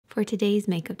For today's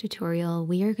makeup tutorial,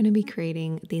 we are going to be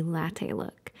creating the latte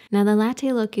look. Now the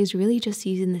latte look is really just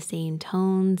using the same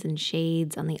tones and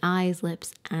shades on the eyes,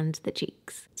 lips, and the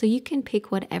cheeks. So you can pick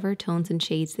whatever tones and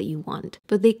shades that you want.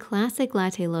 But the classic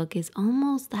latte look is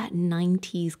almost that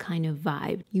 90s kind of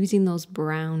vibe, using those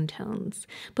brown tones.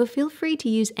 But feel free to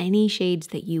use any shades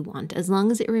that you want, as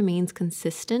long as it remains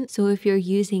consistent. So if you're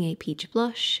using a peach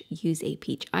blush, use a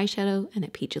peach eyeshadow and a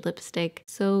peach lipstick.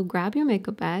 So grab your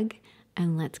makeup bag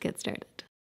and let's get started.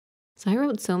 So I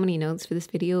wrote so many notes for this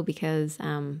video because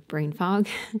brain fog,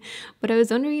 but I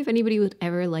was wondering if anybody would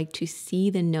ever like to see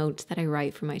the notes that I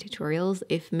write for my tutorials,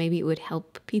 if maybe it would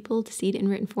help people to see it in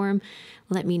written form.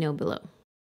 Let me know below.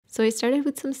 So I started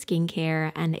with some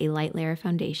skincare and a light layer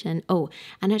foundation. Oh,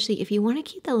 and actually, if you want to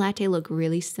keep the latte look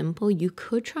really simple, you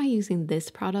could try using this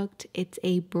product. It's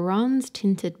a bronze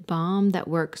tinted balm that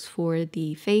works for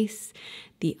the face,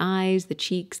 the eyes, the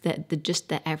cheeks, just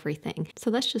the everything.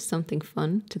 So that's just something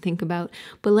fun to think about.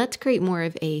 But let's create more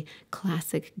of a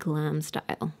classic glam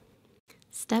style.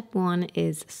 Step 1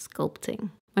 is sculpting.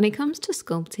 When it comes to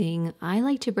sculpting, I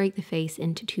like to break the face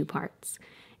into two parts: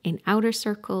 an outer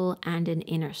circle and an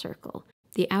inner circle.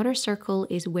 The outer circle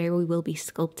is where we will be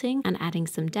sculpting and adding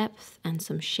some depth and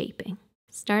some shaping.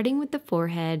 Starting with the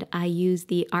forehead, I use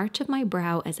the arch of my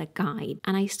brow as a guide,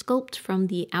 and I sculpt from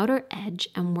the outer edge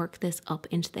and work this up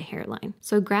into the hairline.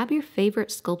 So grab your favorite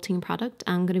sculpting product.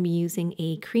 I'm going to be using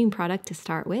a cream product to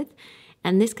start with,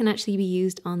 and this can actually be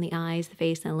used on the eyes, the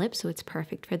face, and lips, so it's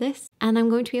perfect for this. And I'm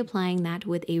going to be applying that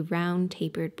with a round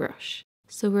tapered brush.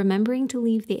 So remembering to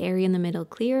leave the area in the middle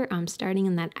clear, I'm starting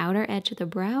in that outer edge of the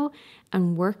brow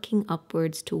and working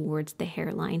upwards towards the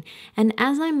hairline. And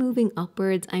as I'm moving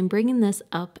upwards, I'm bringing this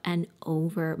up and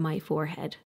over my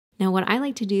forehead. Now what I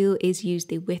like to do is use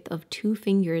the width of 2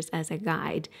 fingers as a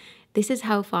guide. This is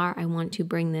how far I want to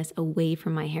bring this away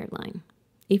from my hairline.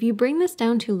 If you bring this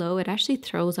down too low, it actually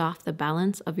throws off the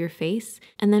balance of your face.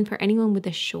 And then for anyone with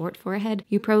a short forehead,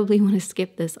 you probably want to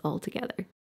skip this altogether.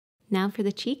 Now for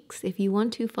the cheeks, if you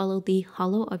want to follow the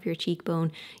hollow of your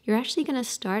cheekbone, you're actually going to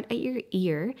start at your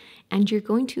ear and you're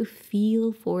going to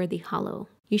feel for the hollow.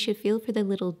 You should feel for the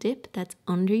little dip that's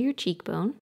under your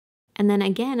cheekbone. And then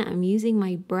again, I'm using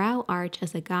my brow arch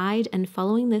as a guide and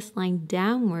following this line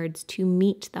downwards to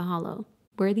meet the hollow.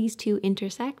 Where these two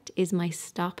intersect is my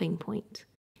stopping point.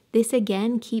 This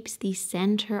again keeps the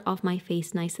center of my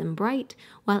face nice and bright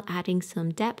while adding some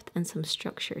depth and some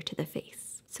structure to the face.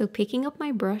 So picking up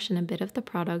my brush and a bit of the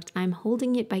product, I'm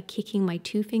holding it by kicking my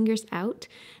 2 fingers out.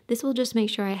 This will just make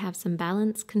sure I have some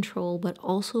balance, control, but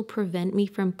also prevent me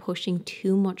from pushing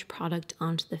too much product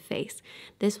onto the face.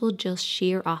 This will just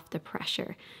shear off the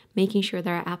pressure, making sure that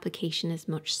our application is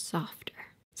much softer.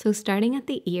 So starting at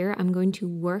the ear, I'm going to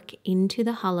work into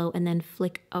the hollow and then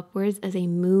flick upwards as I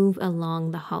move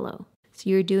along the hollow. So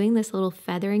you're doing this little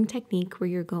feathering technique where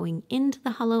you're going into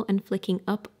the hollow and flicking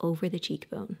up over the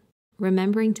cheekbone,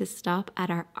 remembering to stop at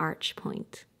our arch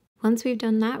point. Once we've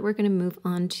done that, we're going to move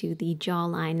on to the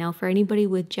jawline. Now for anybody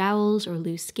with jowls or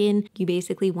loose skin, you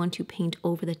basically want to paint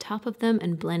over the top of them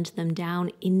and blend them down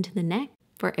into the neck.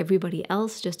 For everybody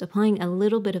else, just applying a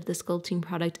little bit of the sculpting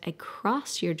product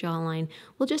across your jawline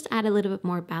will just add a little bit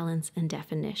more balance and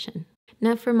definition.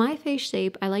 Now for my face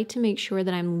shape, I like to make sure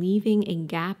that I'm leaving a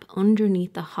gap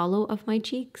underneath the hollow of my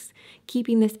cheeks,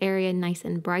 keeping this area nice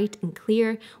and bright and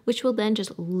clear, which will then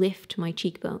just lift my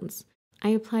cheekbones. I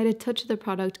applied a touch of the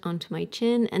product onto my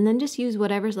chin and then just use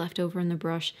whatever's left over in the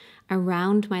brush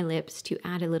around my lips to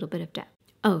add a little bit of depth.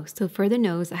 Oh, so for the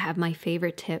nose, I have my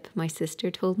favorite tip my sister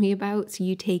told me about. So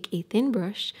you take a thin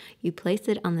brush, you place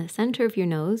it on the center of your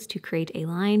nose to create a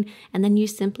line, and then you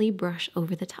simply brush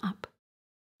over the top.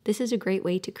 This is a great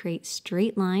way to create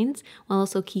straight lines while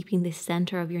also keeping the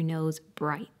center of your nose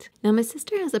bright. Now my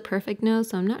sister has a perfect nose,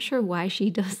 so I'm not sure why she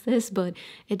does this, but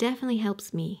it definitely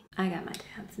helps me. I got my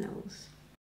dad's nose.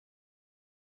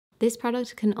 This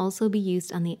product can also be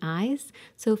used on the eyes,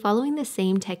 so following the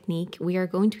same technique, we are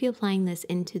going to be applying this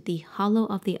into the hollow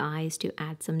of the eyes to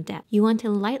add some depth. You want to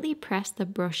lightly press the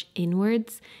brush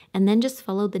inwards and then just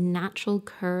follow the natural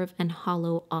curve and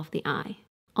hollow of the eye.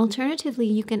 Alternatively,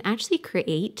 you can actually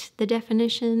create the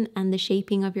definition and the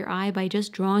shaping of your eye by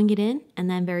just drawing it in and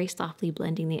then very softly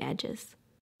blending the edges.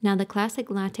 Now the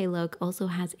classic latte look also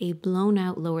has a blown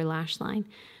out lower lash line.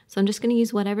 So I'm just going to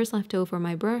use whatever's left over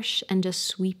my brush and just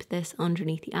sweep this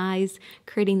underneath the eyes,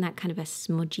 creating that kind of a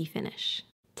smudgy finish.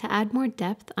 To add more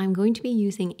depth, I'm going to be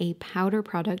using a powder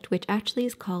product which actually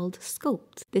is called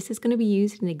Sculpt. This is going to be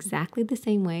used in exactly the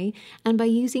same way, and by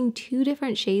using 2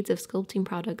 different shades of sculpting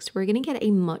products, we're going to get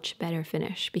a much better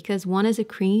finish because one is a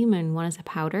cream and one is a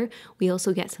powder. We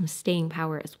also get some staying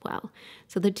power as well.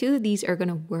 So the 2 of these are going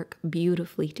to work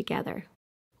beautifully together.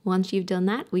 Once you've done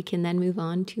that, we can then move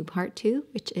on to part 2,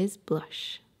 which is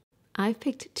blush. I've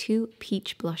picked 2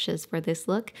 peach blushes for this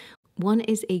look. One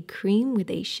is a cream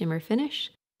with a shimmer finish,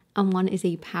 and one is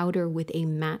a powder with a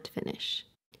matte finish.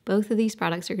 Both of these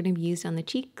products are going to be used on the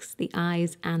cheeks, the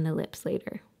eyes, and the lips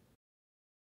later.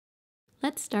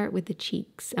 Let's start with the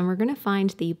cheeks, and we're going to find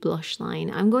the blush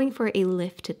line. I'm going for a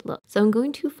lifted look. So I'm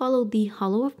going to follow the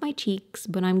hollow of my cheeks,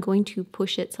 but I'm going to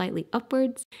push it slightly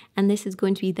upwards, and this is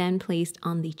going to be then placed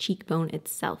on the cheekbone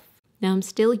itself. Now I'm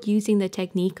still using the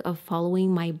technique of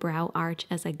following my brow arch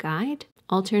as a guide.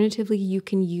 Alternatively, you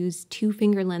can use 2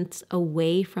 finger lengths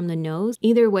away from the nose.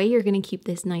 Either way, you're going to keep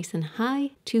this nice and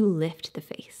high to lift the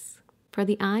face. For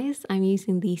the eyes, I'm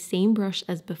using the same brush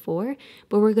as before,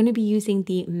 but we're going to be using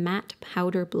the matte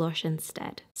powder blush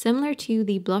instead. Similar to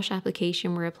the blush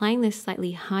application, we're applying this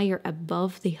slightly higher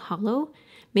above the hollow,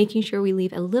 making sure we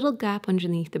leave a little gap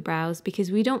underneath the brows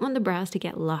because we don't want the brows to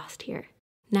get lost here.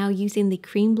 Now using the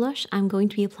cream blush, I'm going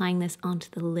to be applying this onto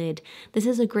the lid. This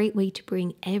is a great way to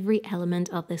bring every element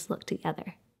of this look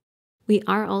together. We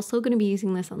are also going to be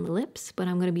using this on the lips, but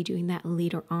I'm going to be doing that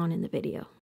later on in the video.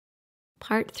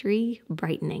 Part 3,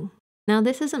 brightening. Now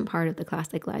this isn't part of the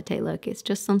classic latte look, it's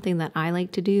just something that I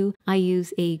like to do. I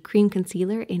use a cream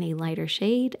concealer in a lighter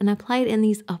shade and apply it in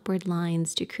these upward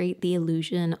lines to create the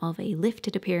illusion of a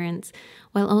lifted appearance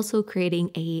while also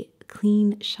creating a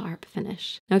clean, sharp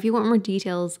finish. Now, if you want more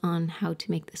details on how to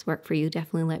make this work for you,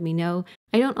 definitely let me know.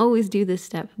 I don't always do this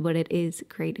step, but it is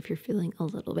great if you're feeling a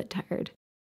little bit tired.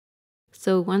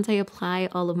 So once I apply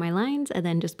all of my lines, I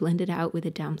then just blend it out with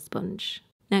a damp sponge.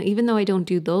 Now, even though I don't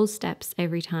do those steps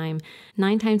every time,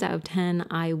 9 times out of 10,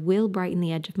 I will brighten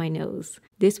the edge of my nose.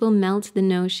 This will melt the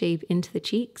nose shape into the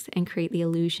cheeks and create the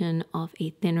illusion of a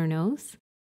thinner nose.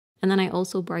 And then I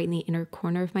also brighten the inner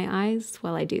corner of my eyes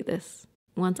while I do this.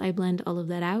 Once I blend all of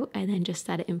that out, I then just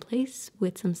set it in place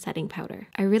with some setting powder.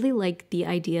 I really like the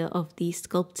idea of the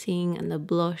sculpting and the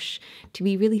blush to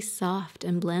be really soft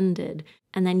and blended,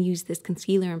 and then use this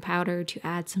concealer and powder to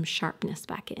add some sharpness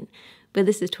back in. But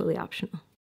this is totally optional.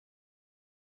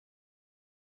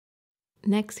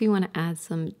 Next, we want to add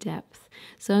some depth.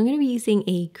 So I'm going to be using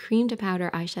a cream to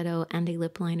powder eyeshadow and a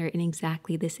lip liner in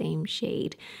exactly the same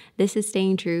shade. This is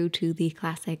staying true to the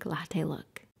classic latte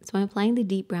look. So I'm applying the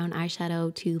deep brown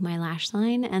eyeshadow to my lash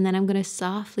line, and then I'm going to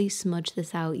softly smudge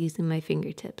this out using my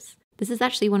fingertips. This is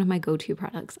actually one of my go-to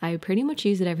products. I pretty much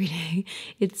use it every day.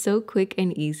 It's so quick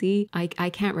and easy. I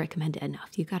can't recommend it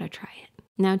enough. You gotta try it.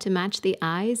 Now to match the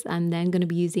eyes, I'm then going to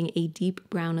be using a deep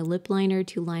brown lip liner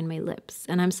to line my lips.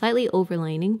 And I'm slightly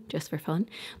overlining, just for fun,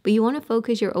 but you want to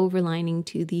focus your overlining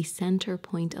to the center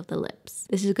point of the lips.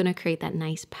 This is going to create that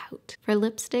nice pout. For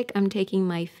lipstick, I'm taking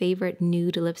my favorite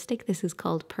nude lipstick. This is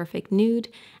called Perfect Nude,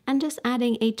 and just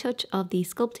adding a touch of the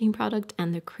sculpting product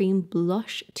and the cream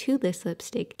blush to this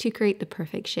lipstick to create the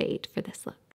perfect shade for this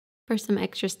look. For some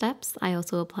extra steps, I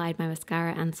also applied my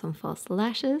mascara and some false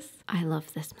lashes. I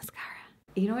love this mascara.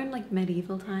 You know, in like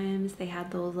medieval times, they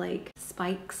had those like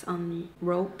spikes on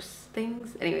ropes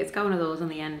things. Anyway, it's got one of those on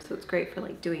the end, so it's great for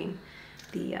like doing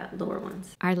the lower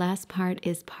ones. Our last part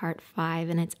is part 5,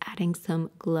 and it's adding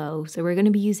some glow. So we're going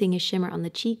to be using a shimmer on the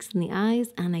cheeks and the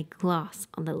eyes and a gloss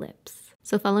on the lips.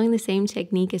 So following the same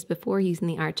technique as before, using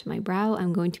the arch of my brow,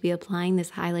 I'm going to be applying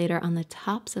this highlighter on the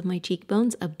tops of my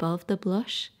cheekbones above the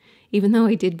blush, even though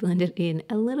I did blend it in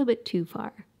a little bit too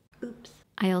far. Oops.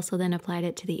 I also then applied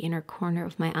it to the inner corner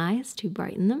of my eyes to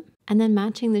brighten them. And then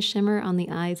matching the shimmer on the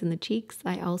eyes and the cheeks,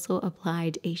 I also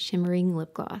applied a shimmering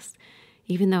lip gloss,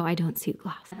 even though I don't suit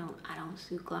gloss. I don't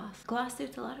suit gloss. Gloss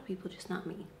suits a lot of people, just not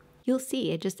me. You'll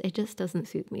see, it just doesn't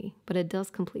suit me, but it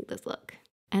does complete this look.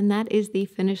 And that is the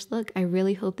finished look. I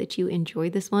really hope that you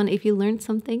enjoyed this one. If you learned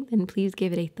something, then please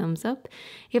give it a thumbs up.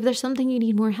 If there's something you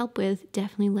need more help with,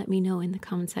 definitely let me know in the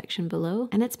comment section below.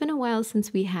 And it's been a while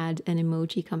since we had an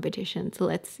emoji competition, so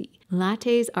let's see.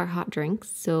 Lattes are hot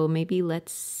drinks, so maybe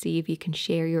let's see if you can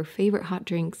share your favorite hot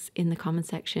drinks in the comment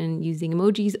section using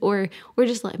emojis, or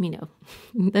just let me know.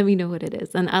 Let me know what it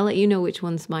is, and I'll let you know which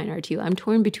ones mine are too. I'm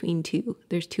torn between 2.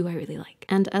 There's 2 I really like.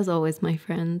 And as always, my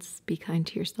friends, be kind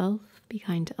to yourself. Be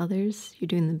kind to others. You're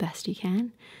doing the best you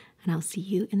can, and I'll see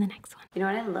you in the next one. You know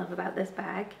what I love about this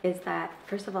bag is that,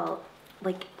 first of all,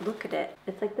 like, look at it.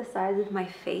 It's like the size of my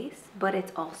face, but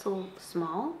it's also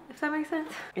small, if that makes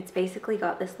sense. It's basically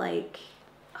got this like,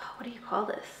 oh, what do you call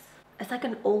this? It's like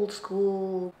an old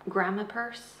school grandma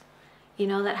purse, you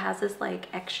know, that has this like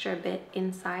extra bit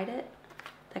inside it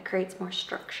that creates more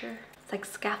structure. It's like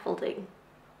scaffolding.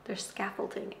 There's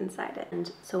scaffolding inside it.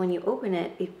 And so when you open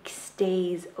it, it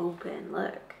stays open.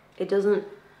 Look, it doesn't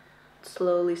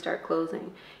slowly start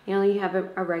closing. You know, you have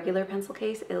a regular pencil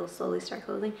case, it'll slowly start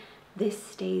closing. This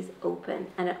stays open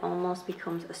and it almost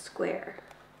becomes a square.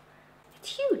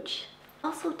 It's huge,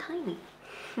 also tiny.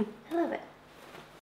 I love it.